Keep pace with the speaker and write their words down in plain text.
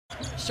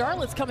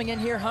Charlotte's coming in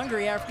here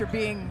hungry after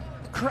being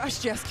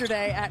crushed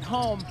yesterday at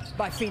home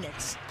by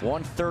Phoenix.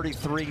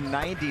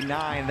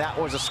 133-99, that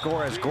was a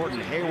score as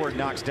Gordon Hayward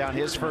knocks down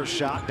his first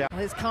shot.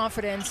 His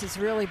confidence has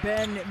really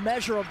been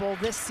measurable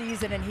this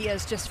season, and he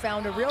has just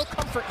found a real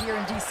comfort here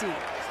in DC.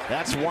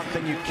 That's one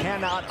thing you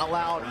cannot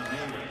allow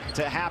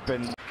to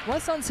happen.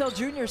 Wes Unseld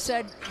Jr.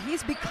 said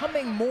he's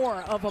becoming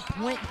more of a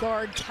point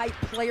guard type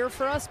player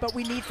for us, but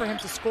we need for him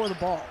to score the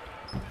ball.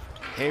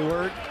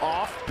 Hayward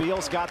off,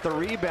 Beal's got the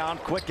rebound,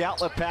 quick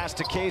outlet pass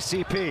to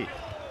KCP.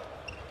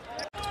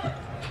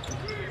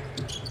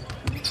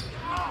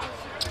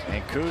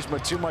 And Kuzma,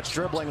 too much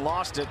dribbling,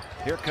 lost it.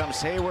 Here comes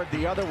Hayward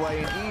the other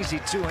way, an easy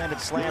two-handed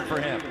slam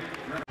for him.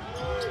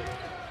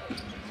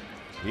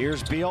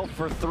 Here's Beal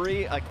for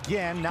three,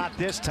 again, not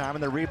this time,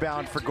 and the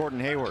rebound for Gordon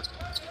Hayward.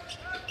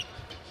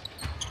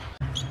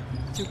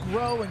 To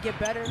grow and get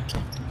better.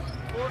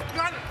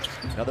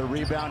 Another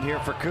rebound here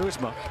for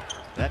Kuzma.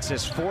 That's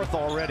his fourth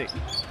already.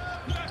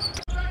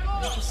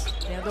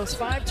 Yeah, those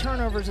 5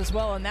 turnovers as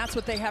well, and that's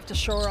what they have to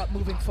shore up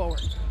moving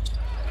forward.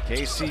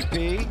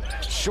 KCP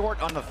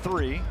short on the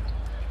 3,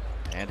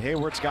 and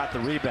Hayward's got the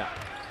rebound.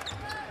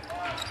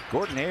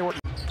 Gordon Hayward.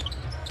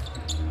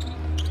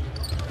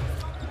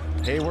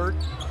 Hayward,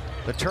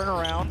 the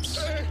turnarounds,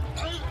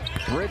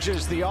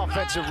 bridges the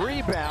offensive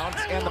rebound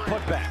and the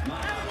putback.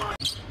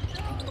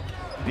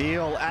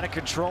 Beal out of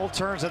control,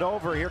 turns it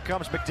over. Here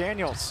comes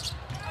McDaniels.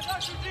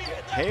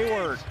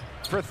 Hayward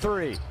for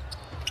 3.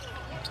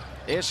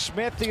 Is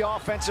Smith the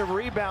offensive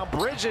rebound,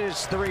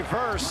 bridges the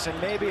reverse, and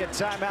maybe a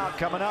timeout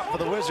coming up for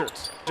the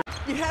Wizards.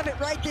 You have it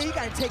right there, you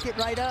gotta take it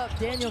right up.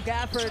 Daniel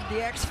Gafford,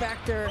 the X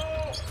factor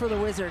for the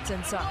Wizards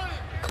inside.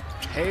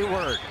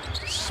 Hayward,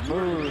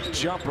 smooth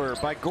jumper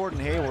by Gordon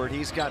Hayward.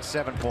 He's got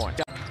 7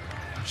 points.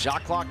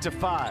 Shot clock to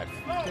 5.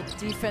 Good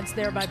defense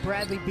there by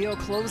Bradley Beal,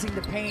 closing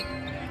the paint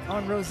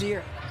on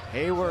Rozier.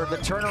 Hayward, the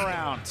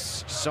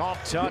turnarounds.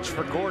 Soft touch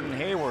for Gordon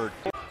Hayward.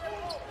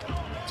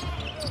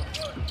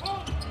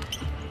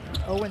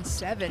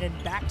 0-7 in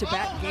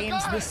back-to-back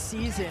games this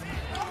season.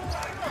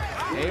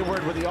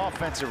 Hayward with the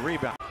offensive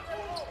rebound.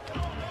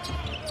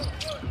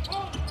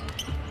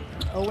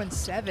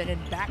 0-7 in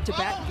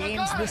back-to-back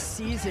games this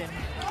season.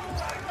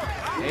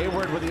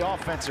 Hayward with the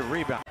offensive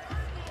rebound.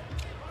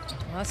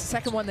 Well, that's the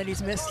second one that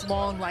he's missed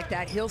long like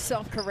that. He'll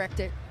self-correct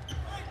it.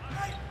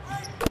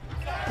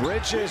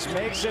 Bridges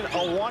makes it a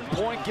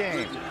 1-point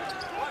game.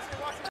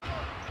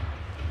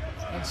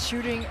 And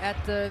shooting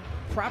at the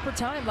proper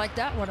time like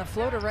that one, a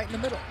floater right in the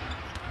middle.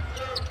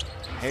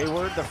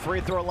 Hayward, the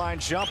free throw line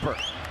jumper.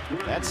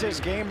 That's his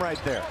game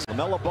right there.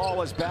 LaMelo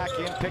Ball is back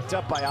in, picked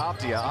up by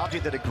Avdia.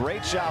 Avdia did a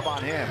great job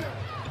on him.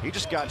 He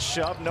just got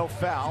shoved, no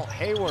foul.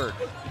 Hayward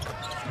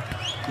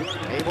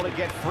able to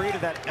get free to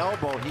that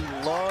elbow. He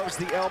loves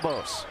the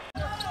elbows.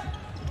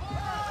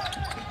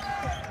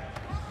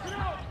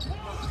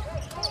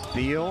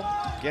 Beal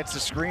gets the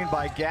screen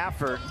by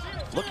Gafford.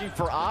 Looking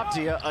for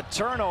Avdia, a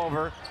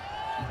turnover.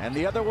 And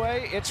the other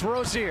way, it's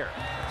Rozier.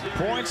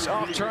 Points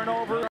off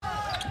turnover.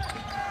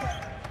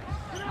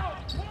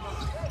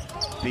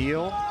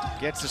 Beal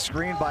gets the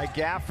screen by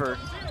Gafford.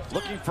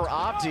 Looking for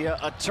Avdia,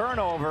 a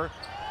turnover.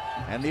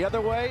 And the other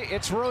way,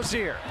 it's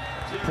Rozier.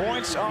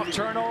 Points off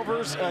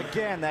turnovers.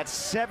 Again, that's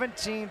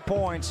 17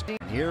 points.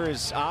 Here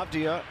is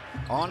Avdia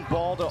on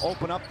ball to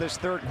open up this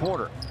third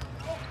quarter.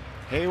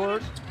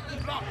 Hayward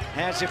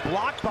has it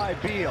blocked by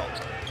Beal.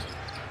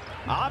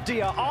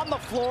 Avdia on the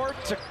floor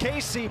to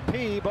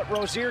KCP, but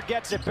Rozier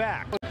gets it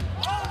back.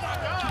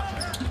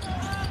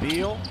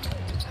 Beal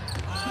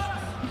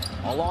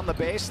along the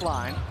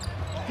baseline.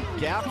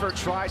 Gafford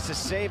tries to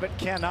save it,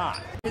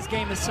 cannot. His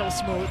game is so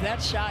smooth.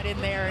 That shot in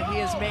there, and he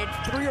has made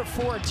 3 or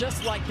 4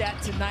 just like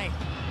that tonight.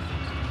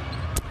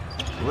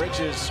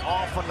 Bridges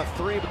off on the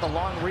 3, but the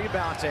long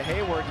rebound to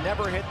Hayward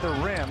never hit the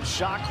rim.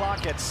 Shot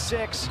clock at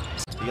 6.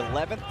 The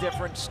 11th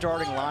different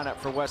starting lineup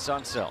for Wes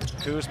Unseld.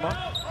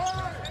 Kuzma,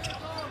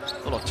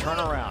 little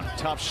turnaround,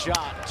 tough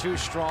shot, too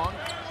strong.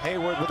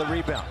 Hayward with a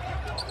rebound.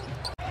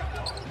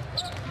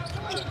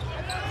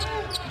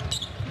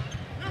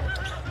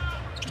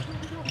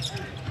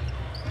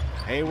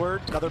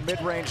 Hayward, another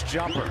mid-range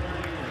jumper.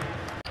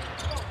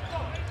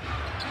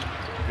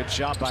 Good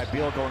job by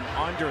Beal going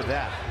under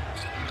that.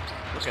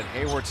 Look at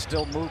Hayward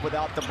still move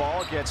without the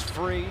ball, gets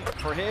free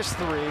for his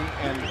 3,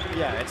 and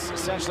yeah, it's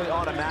essentially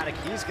automatic.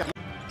 He's got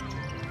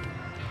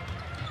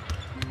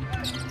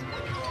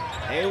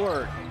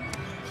Hayward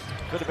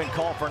could have been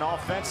called for an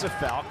offensive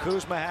foul.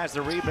 Kuzma has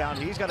the rebound.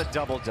 He's got a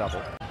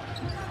double-double.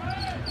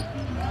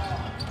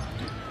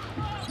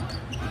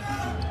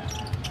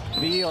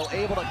 Beal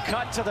able to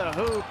cut to the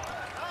hoop.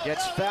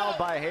 Gets fouled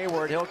by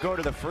Hayward. He'll go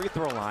to the free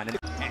throw line.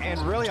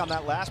 And really on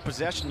that last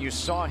possession, you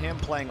saw him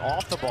playing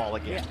off the ball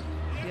again.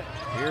 Yeah. Yep.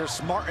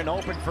 Here's Martin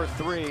open for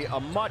 3. A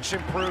much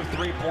improved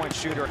 3-point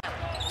shooter.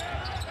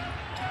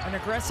 An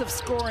aggressive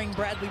scoring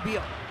Bradley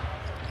Beal.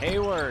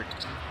 Hayward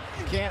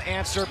can't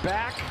answer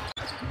back.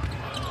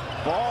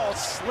 Ball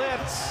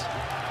slips.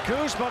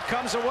 Kuzma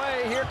comes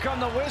away. Here come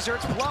the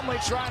Wizards.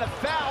 Plumlee trying to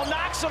foul.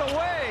 Knocks it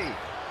away.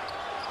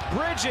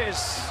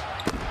 Bridges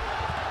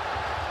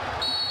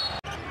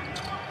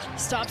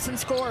stops and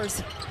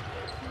scores.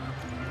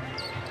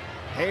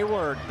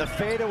 Hayward, the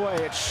fadeaway,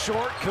 it's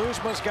short.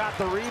 Kuzma's got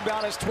the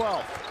rebound, his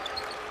 12th.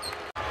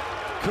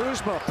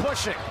 Kuzma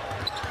pushing.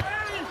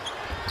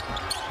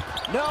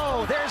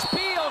 No, there's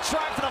Beal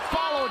trying for the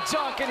follow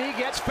dunk, and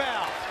he gets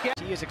fouled.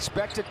 He is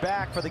expected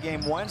back for the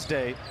game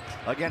Wednesday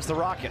against the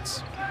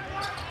Rockets.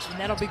 And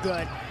that'll be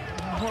good.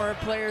 The more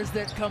players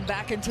that come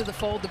back into the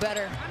fold, the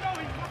better.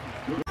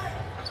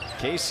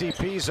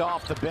 KCP's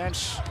off the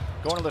bench,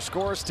 going to the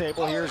scores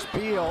table. Here's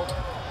Beal.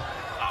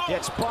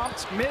 Gets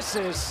bumped,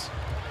 misses.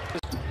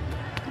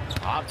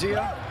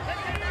 Avdia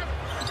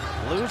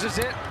loses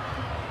it.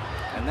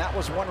 And that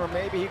was one where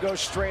maybe he goes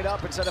straight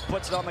up instead of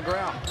puts it on the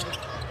ground.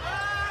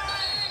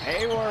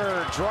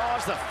 Hayward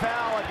draws the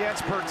foul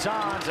against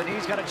Bertans, and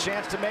he's got a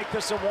chance to make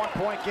this a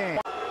one-point game.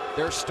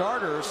 Their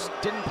starters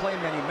didn't play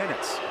many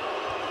minutes.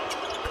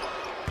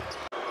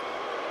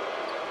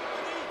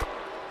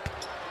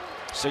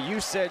 So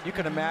you said you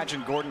can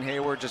imagine Gordon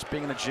Hayward just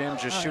being in the gym,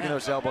 just shooting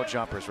those elbow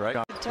jumpers, right?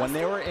 When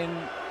they were in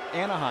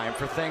Anaheim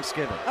for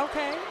Thanksgiving.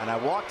 Okay. And I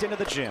walked into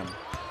the gym,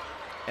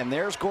 and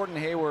there's Gordon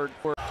Hayward.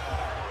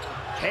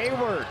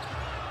 Hayward.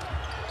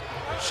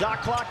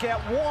 Shot clock at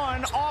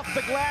 1, off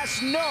the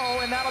glass, no,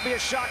 and that'll be a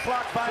shot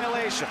clock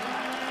violation.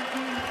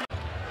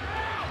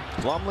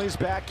 Plumlee's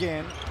back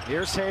in.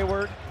 Here's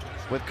Hayward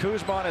with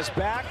Kuzma on his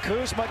back.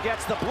 Kuzma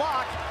gets the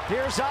block.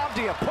 Here's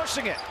Avdia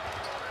pushing it.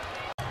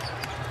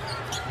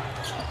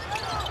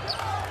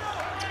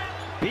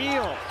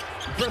 Beal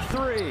for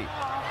 3.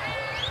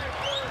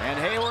 And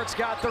Hayward's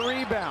got the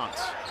rebound.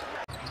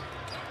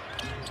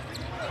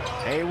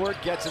 Hayward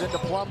gets it into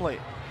Plumlee.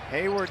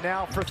 Hayward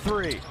now for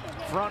 3.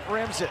 Front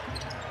rims it.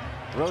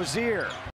 Rozier